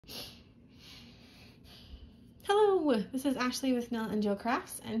Hello, this is Ashley with Nell and Jill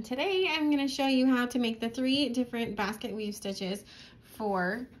Crafts, and today I'm going to show you how to make the 3 different basket weave stitches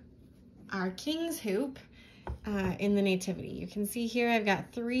for our King's hoop in the Nativity. You can see here I've got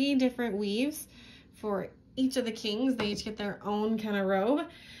 3 different weaves for each of the kings. They each get their own kind of robe.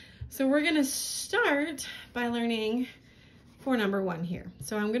 So we're going to start by learning for number 1 here.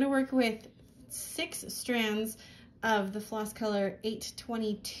 So I'm going to work with 6 strands of the floss color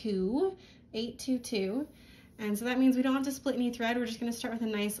 822. And so that means we don't have to split any thread. We're just going to start with a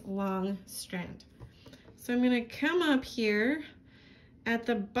nice long strand. So I'm going to come up here at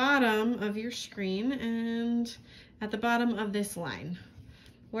the bottom of your screen and at the bottom of this line.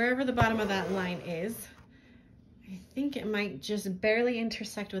 Wherever the bottom of that line is, I think it might just barely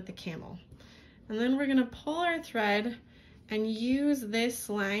intersect with the camel. And then we're going to pull our thread and use this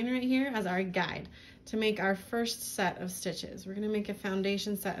line right here as our guide to make our first set of stitches. We're going to make a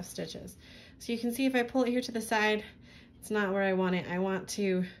foundation set of stitches. So you can see if I pull it here to the side, it's not where I want it. I want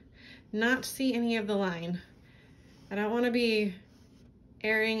to not see any of the line. I don't want to be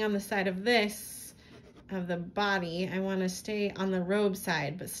erring on the side of this, of the body. I want to stay on the robe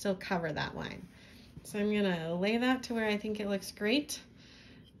side, but still cover that line. So I'm going to lay that to where I think it looks great.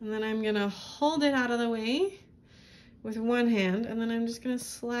 And then I'm going to hold it out of the way with one hand, and then I'm just going to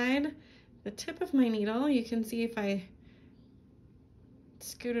slide the tip of my needle. You can see if I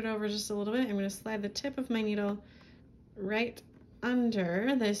scoot it over just a little bit, I'm going to slide the tip of my needle right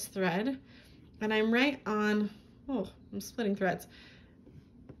under this thread, and I'm right on, oh, I'm splitting threads.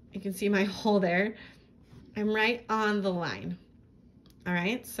 You can see my hole there. I'm right on the line. All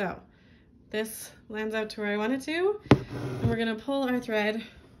right, so this lands out to where I want it to, and we're going to pull our thread,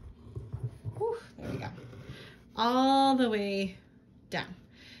 whew, there we go, all the way down.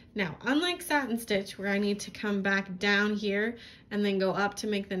 Now, unlike satin stitch, where I need to come back down here and then go up to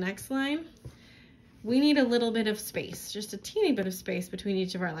make the next line, we need a little bit of space, just a teeny bit of space between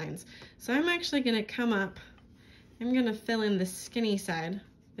each of our lines. So I'm actually going to come up, I'm going to fill in the skinny side,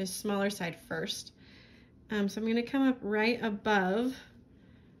 this smaller side first. So I'm going to come up right above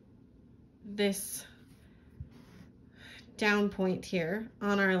this down point here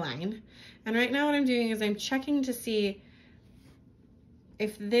on our line. And right now what I'm doing is I'm checking to see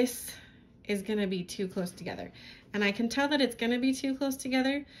if this is going to be too close together. And I can tell that it's going to be too close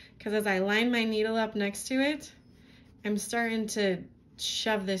together because as I line my needle up next to it, I'm starting to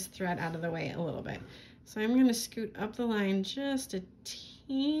shove this thread out of the way a little bit. So I'm going to scoot up the line just a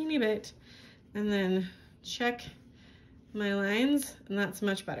teeny bit and then check my lines, and that's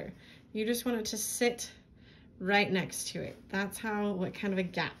much better. You just want it to sit right next to it. That's what kind of a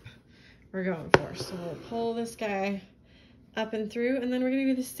gap we're going for. So we'll pull this guy up and through, and then we're going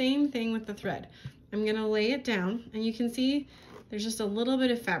to do the same thing with the thread. I'm going to lay it down, and you can see there's just a little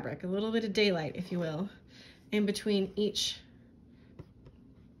bit of fabric, a little bit of daylight, if you will, in between each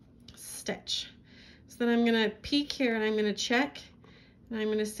stitch. So then I'm going to peek here and I'm going to check, and I'm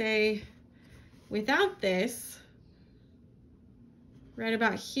going to say, without this, right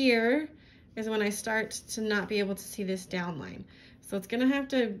about here is when I start to not be able to see this down line. So it's going to have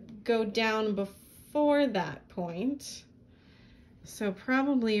to go down before that point. So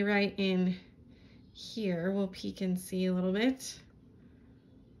probably right in here, we'll peek and see a little bit.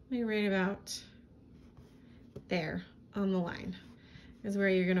 Maybe right about there on the line is where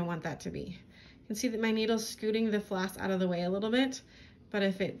you're going to want that to be. You can see that my needle's scooting the floss out of the way a little bit, but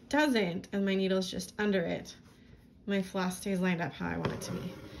if it doesn't and my needle's just under it, my floss stays lined up how I want it to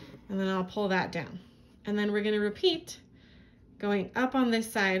be. And then I'll pull that down. And then we're going to repeat going up on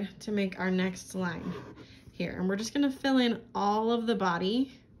this side to make our next line here. And we're just going to fill in all of the body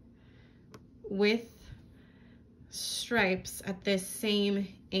with stripes at this same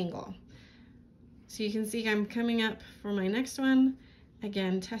angle. So you can see I'm coming up for my next one.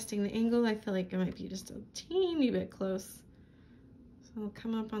 Again, testing the angle. I feel like it might be just a teeny bit close. So I'll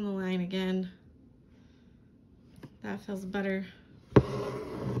come up on the line again. That feels better.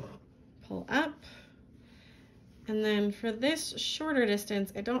 Pull up. And then for this shorter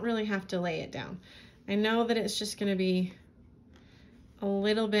distance, I don't really have to lay it down. I know that it's just going to be a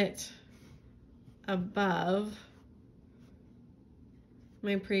little bit above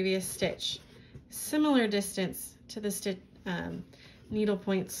my previous stitch. Similar distance to the needle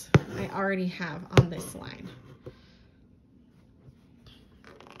points I already have on this line.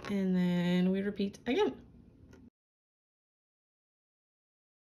 And then we repeat again.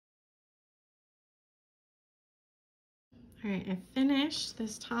 All right, I finished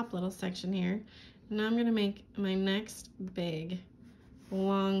this top little section here. Now I'm going to make my next big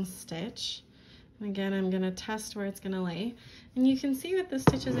long stitch. And again, I'm going to test where it's going to lay. And you can see with the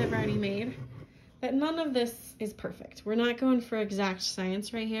stitches I've already made that none of this is perfect. We're not going for exact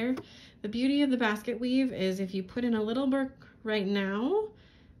science right here. The beauty of the basket weave is if you put in a little work right now,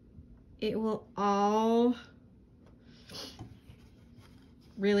 it will all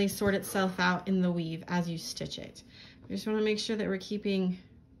really sort itself out in the weave as you stitch it. We just want to make sure that we're keeping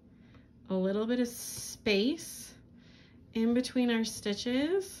a little bit of space in between our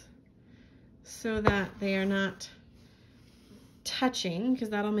stitches so that they are not touching, because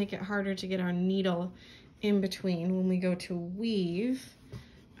that'll make it harder to get our needle in between when we go to weave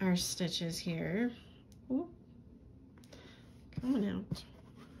our stitches here. Ooh, coming out.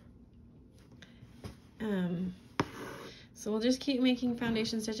 So we'll just keep making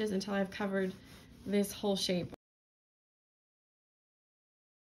foundation stitches until I've covered this whole shape.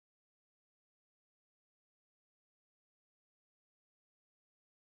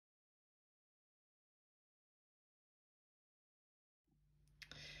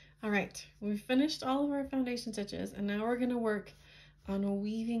 All right, we've finished all of our foundation stitches, and now we're going to work on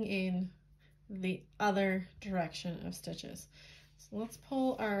weaving in the other direction of stitches. So let's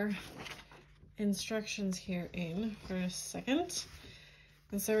pull our instructions here in for a second.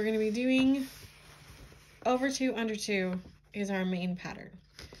 And so we're going to be doing over 2, under 2 is our main pattern.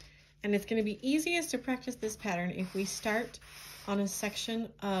 And it's going to be easiest to practice this pattern if we start on a section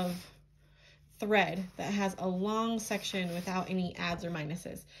of thread that has a long section without any adds or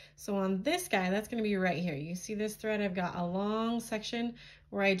minuses. So on this guy, that's going to be right here. You see this thread? I've got a long section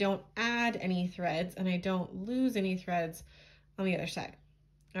where I don't add any threads and I don't lose any threads on the other side.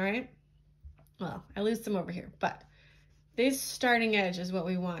 All right? Well, I lose some over here, but this starting edge is what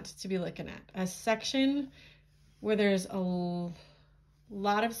we want to be looking at. A section where there's a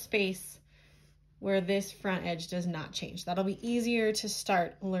lot of space where this front edge does not change. That'll be easier to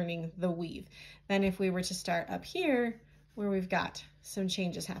start learning the weave than if we were to start up here where we've got some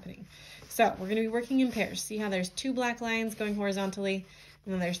changes happening. So we're going to be working in pairs. See how there's 2 black lines going horizontally,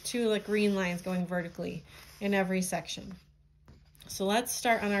 and then there's 2 like green lines going vertically in every section. So let's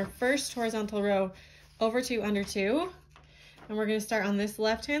start on our first horizontal row, over 2, under 2. And we're going to start on this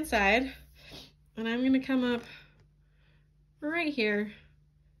left-hand side. And I'm going to come up right here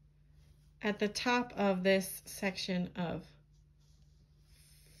at the top of this section of,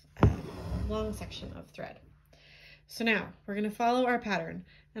 long section of thread. So now we're going to follow our pattern.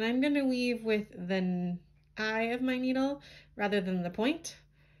 And I'm going to weave with the eye of my needle rather than the point,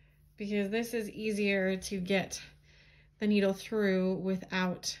 because this is easier to get the needle through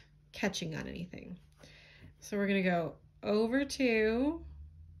without catching on anything. So we're going to go over 2,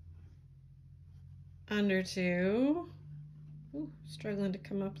 under 2. Ooh, struggling to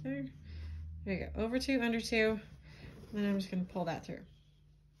come up there. There you go, over 2, under 2, and then I'm just going to pull that through.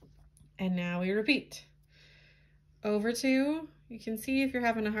 And now we repeat. Over 2, you can see if you're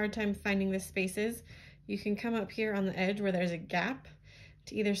having a hard time finding the spaces, you can come up here on the edge where there's a gap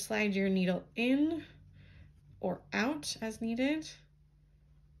to either slide your needle in or out as needed.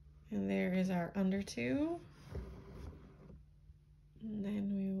 And there is our under 2. And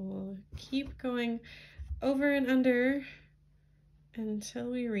then we will keep going over and under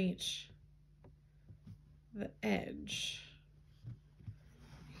until we reach the edge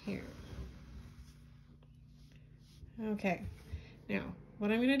here. Okay, now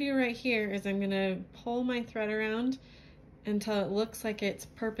what I'm going to do right here is I'm going to pull my thread around until it looks like it's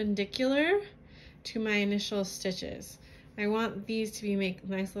perpendicular to my initial stitches. I want these to make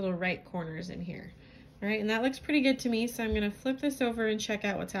nice little right corners in here. All right, and that looks pretty good to me, so I'm going to flip this over and check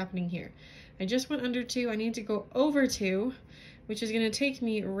out what's happening here. I just went under 2, I need to go over 2, which is going to take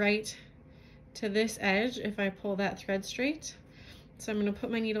me right to this edge if I pull that thread straight. So I'm going to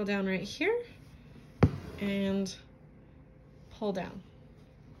put my needle down right here and pull down.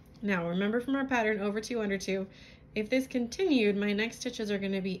 Now remember from our pattern, over 2, under 2, if this continued, my next stitches are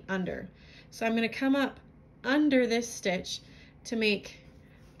going to be under. So I'm going to come up under this stitch to make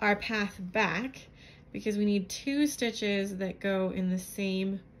our path back, because we need 2 stitches that go in the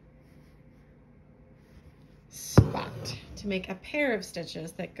same spot to make a pair of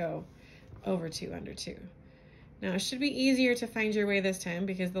stitches that go over 2, under 2. Now it should be easier to find your way this time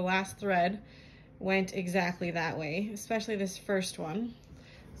because the last thread went exactly that way, especially this first one.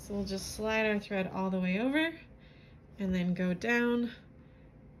 So we'll just slide our thread all the way over and then go down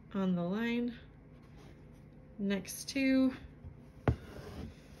on the line next to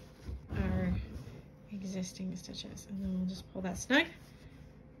our existing stitches, and then we'll just pull that snug,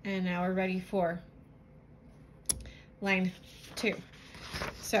 and now we're ready for line 2.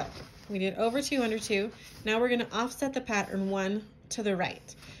 So we did over 2, under 2. Now we're going to offset the pattern 1 to the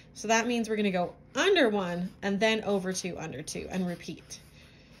right. So that means we're going to go under 1 and then over 2, under 2, and repeat.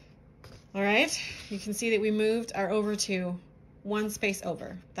 All right, you can see that we moved our over 2 one space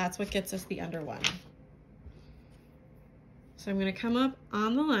over. That's what gets us the under 1. So I'm going to come up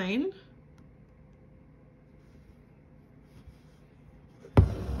on the line.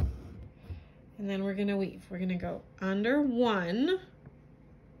 And then we're going to weave. We're going to go under 1.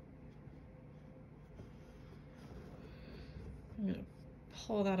 I'm going to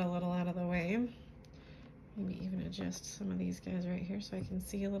pull that a little out of the way. Maybe even adjust some of these guys right here so I can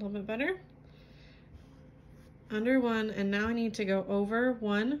see a little bit better. Under 1, and now I need to go over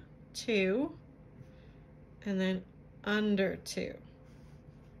 1, 2, and then under 2.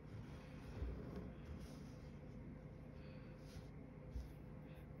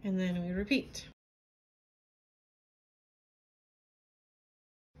 And then we repeat.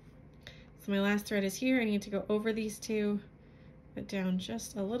 So my last thread is here. I need to go over these 2, put down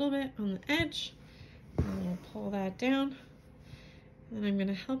just a little bit on the edge, and we'll pull that down. And then I'm going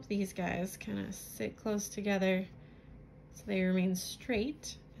to help these guys kind of sit close together so they remain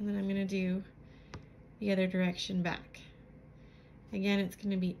straight. And then I'm going to do the other direction back. Again, it's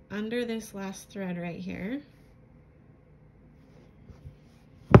going to be under this last thread right here,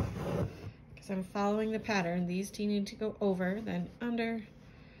 because I'm following the pattern. These 2 need to go over, then under,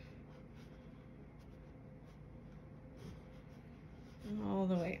 all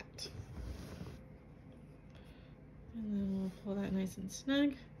the way out. And then we'll pull that nice and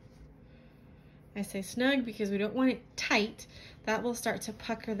snug. I say snug because we don't want it tight. That will start to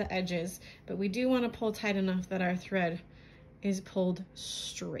pucker the edges, but we do want to pull tight enough that our thread is pulled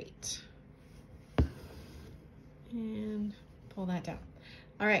straight. And pull that down.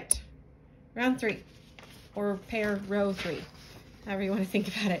 All right, round 3, or row 3, however you want to think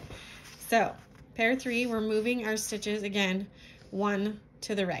about it. So pair 3, we're moving our stitches again 1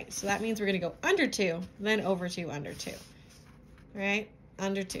 to the right. So that means we're going to go under 2, then over 2, under 2. All right,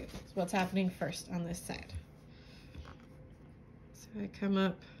 under 2 is what's happening first on this side. So I come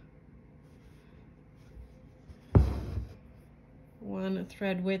up 1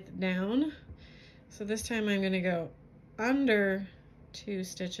 thread width down. So this time I'm going to go under 2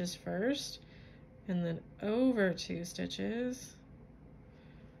 stitches first, and then over 2 stitches,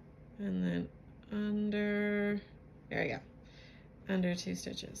 and then under, there we go, under 2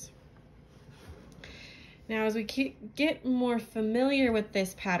 stitches. Now as we get more familiar with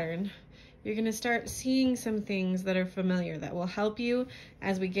this pattern, you're going to start seeing some things that are familiar that will help you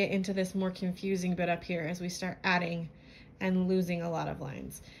as we get into this more confusing bit up here, as we start adding and losing a lot of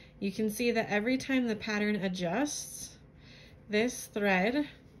lines. You can see that every time the pattern adjusts, this thread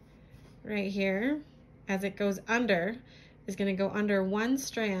right here, as it goes under, is going to go under 1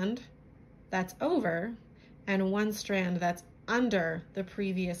 strand that's over and 1 strand that's under the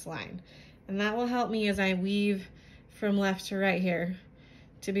previous line. And that will help me as I weave from left to right here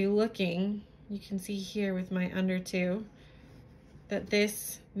to be looking. You can see here with my under 2 that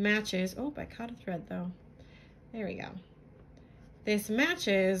this matches. Oh, I caught a thread though. There we go. This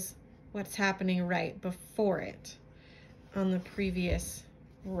matches what's happening right before it on the previous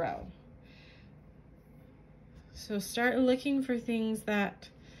row. So start looking for things that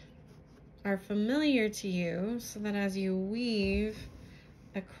are familiar to you so that as you weave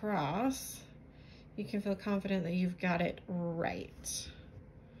across, you can feel confident that you've got it right.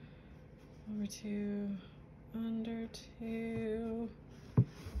 Over 2, under 2.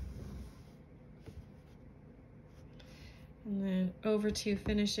 And then over 2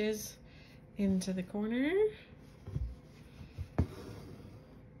 finishes into the corner.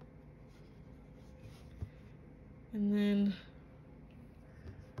 And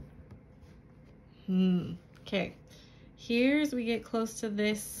then, okay, here's we get close to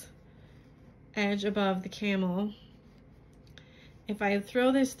this edge above the camel. If I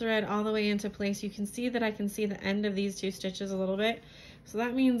throw this thread all the way into place, you can see that I can see the end of these 2 stitches a little bit. So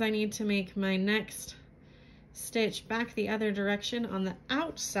that means I need to make my next stitch back the other direction on the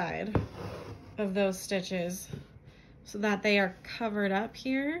outside of those stitches so that they are covered up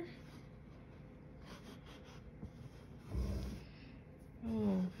here.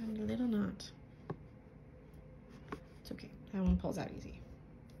 Oh, and a little knot. It's okay, that one pulls out easy.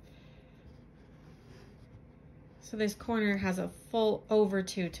 So this corner has a full over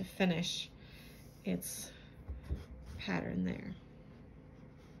 2 to finish its pattern there.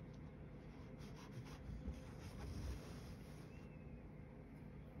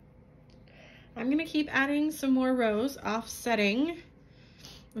 I'm going to keep adding some more rows, offsetting.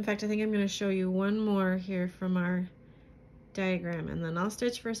 In fact, I think I'm going to show you one more here from our diagram, and then I'll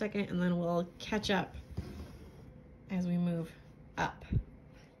stitch for a second, and then we'll catch up as we move up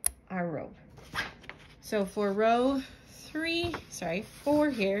our row. So for row 4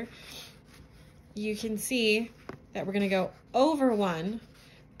 here, you can see that we're going to go over 1,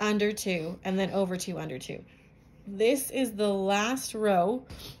 under 2, and then over 2, under 2. This is the last row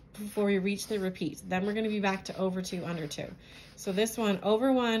before we reach the repeat. Then we're going to be back to over 2, under 2. So this one,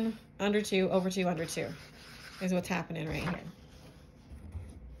 over 1, under 2, over 2, under 2 is what's happening right here.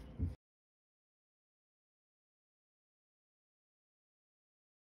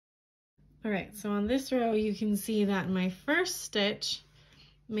 All right, so on this row, you can see that my first stitch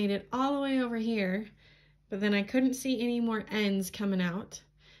made it all the way over here, but then I couldn't see any more ends coming out,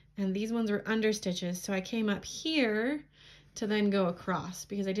 and these ones were under stitches, so I came up here to then go across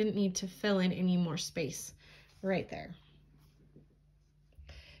because I didn't need to fill in any more space right there.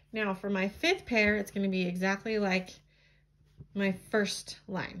 Now for my 5th pair, it's going to be exactly like my first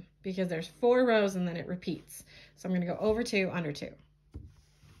line because there's 4 rows and then it repeats. So I'm going to go over 2, under 2.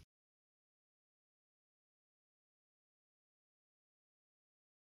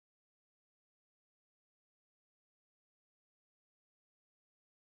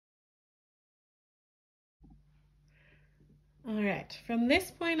 All right, from this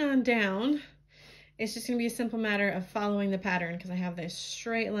point on down, it's just going to be a simple matter of following the pattern because I have this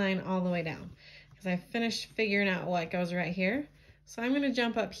straight line all the way down because I finished figuring out what goes right here. So I'm going to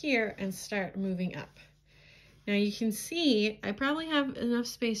jump up here and start moving up. Now you can see I probably have enough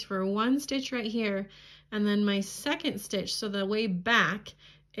space for 1 stitch right here, and then my 2nd stitch, so the way back,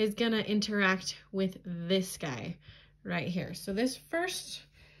 is going to interact with this guy right here. So this first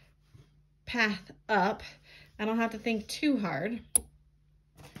path up, I don't have to think too hard.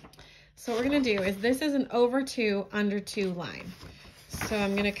 So what we're going to do is this is an over 2, under 2 line. So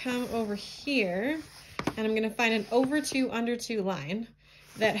I'm going to come over here and I'm going to find an over 2, under 2 line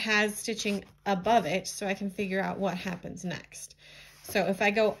that has stitching above it so I can figure out what happens next. So if I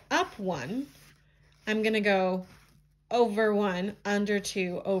go up 1, I'm going to go over 1, under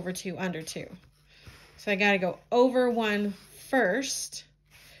 2, over 2, under 2. So I got to go over 1 first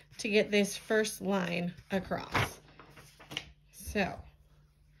to get this first line across. So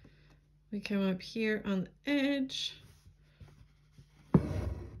we come up here on the edge, and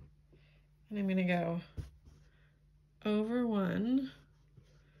I'm going to go over 1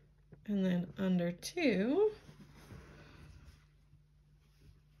 and then under 2.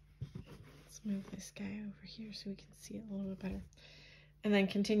 Let's move this guy over here so we can see it a little bit better. And then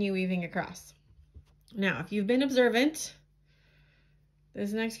continue weaving across. Now, if you've been observant,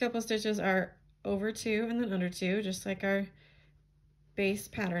 this next couple stitches are over 2 and then under 2, just like our base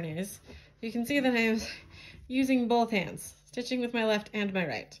pattern is. You can see that I'm using both hands, stitching with my left and my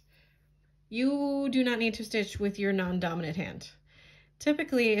right. You do not need to stitch with your non-dominant hand.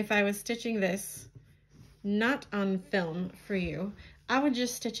 Typically, if I was stitching this not on film for you, I would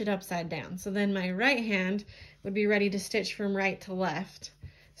just stitch it upside down. So then my right hand would be ready to stitch from right to left,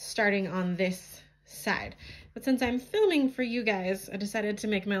 starting on this side. But since I'm filming for you guys, I decided to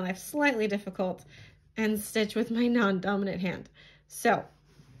make my life slightly difficult and stitch with my non-dominant hand. So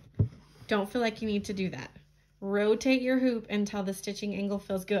don't feel like you need to do that. Rotate your hoop until the stitching angle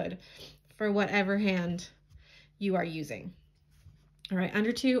feels good for whatever hand you are using. All right,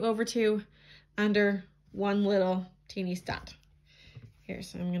 under 2, over 2, under 1 little teeny dot. Here,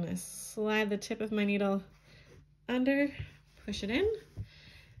 so I'm gonna slide the tip of my needle under, push it in,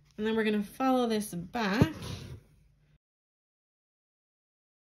 and then we're gonna follow this back.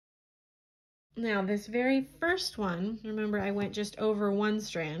 Now this very first one, remember I went just over 1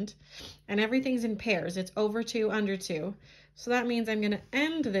 strand, and everything's in pairs. It's over 2, under 2. So that means I'm gonna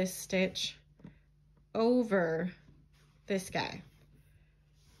end this stitch over this guy.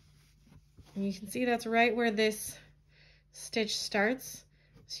 And you can see that's right where this stitch starts.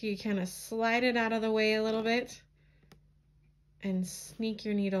 So you kind of slide it out of the way a little bit and sneak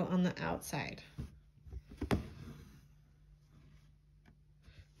your needle on the outside.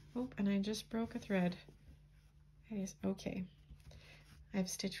 Oh, and I just broke a thread. That is okay. I've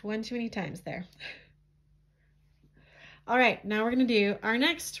stitched one too many times there. All right, now we're gonna do our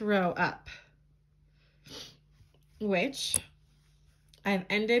next row up, which I've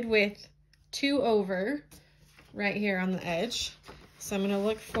ended with 2 over right here on the edge. So I'm gonna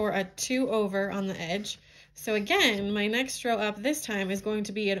look for a 2 over on the edge. So again, my next row up this time is going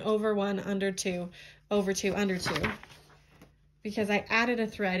to be an over 1, under 2, over 2, under 2, because I added a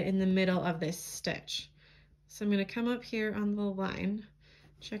thread in the middle of this stitch. So I'm gonna come up here on the line,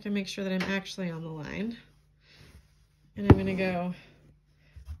 check and make sure that I'm actually on the line. And I'm gonna go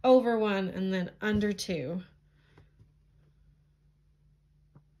over 1 and then under 2.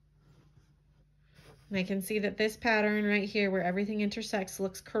 And I can see that this pattern right here where everything intersects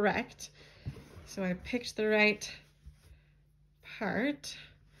looks correct. So I picked the right part.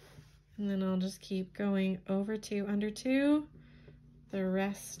 And then I'll just keep going over 2, under 2, the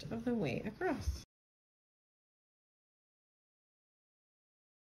rest of the way across.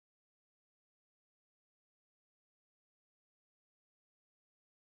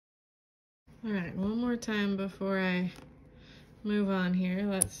 All right, one more time before I move on here.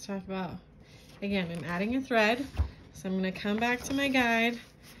 Let's talk about, again, I'm adding a thread. So I'm gonna come back to my guide,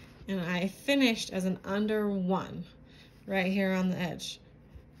 and I finished as an under 1 right here on the edge,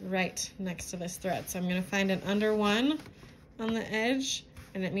 right next to this thread. So I'm gonna find an under 1 on the edge,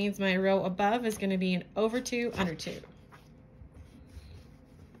 and it means my row above is gonna be an over 2, under 2.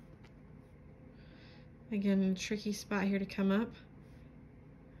 Again, a tricky spot here to come up.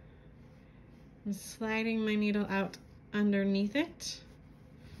 I'm sliding my needle out underneath it,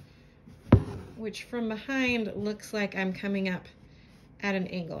 which from behind looks like I'm coming up at an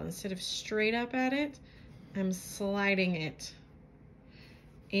angle. Instead of straight up at it, I'm sliding it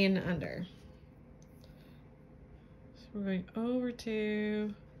in under. So we're going over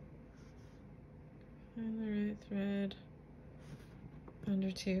 2, find the right thread,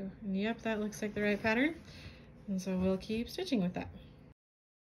 under 2. And yep, that looks like the right pattern. And so we'll keep stitching with that.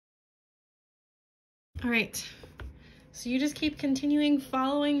 All right, so you just keep continuing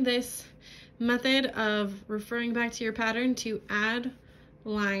following this method of referring back to your pattern to add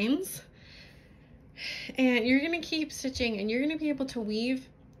lines. And you're gonna keep stitching, and you're gonna be able to weave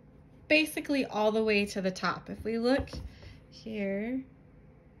basically all the way to the top. If we look here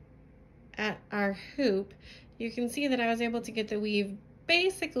at our hoop, you can see that I was able to get the weave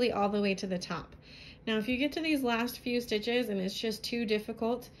basically all the way to the top. Now, if you get to these last few stitches and it's just too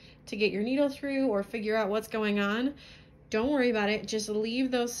difficult to get your needle through or figure out what's going on, don't worry about it. Just leave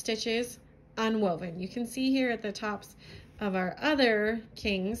those stitches unwoven. You can see here at the tops of our other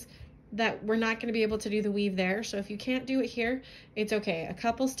kings that we're not going to be able to do the weave there. So if you can't do it here, it's okay. A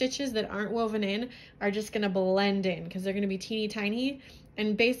couple stitches that aren't woven in are just going to blend in because they're going to be teeny tiny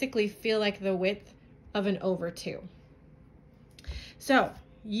and basically feel like the width of an over 2. So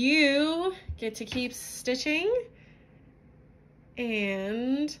you get to keep stitching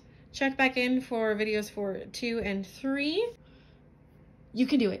and check back in for videos for 2 and 3. You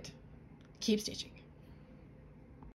can do it. Keep stitching.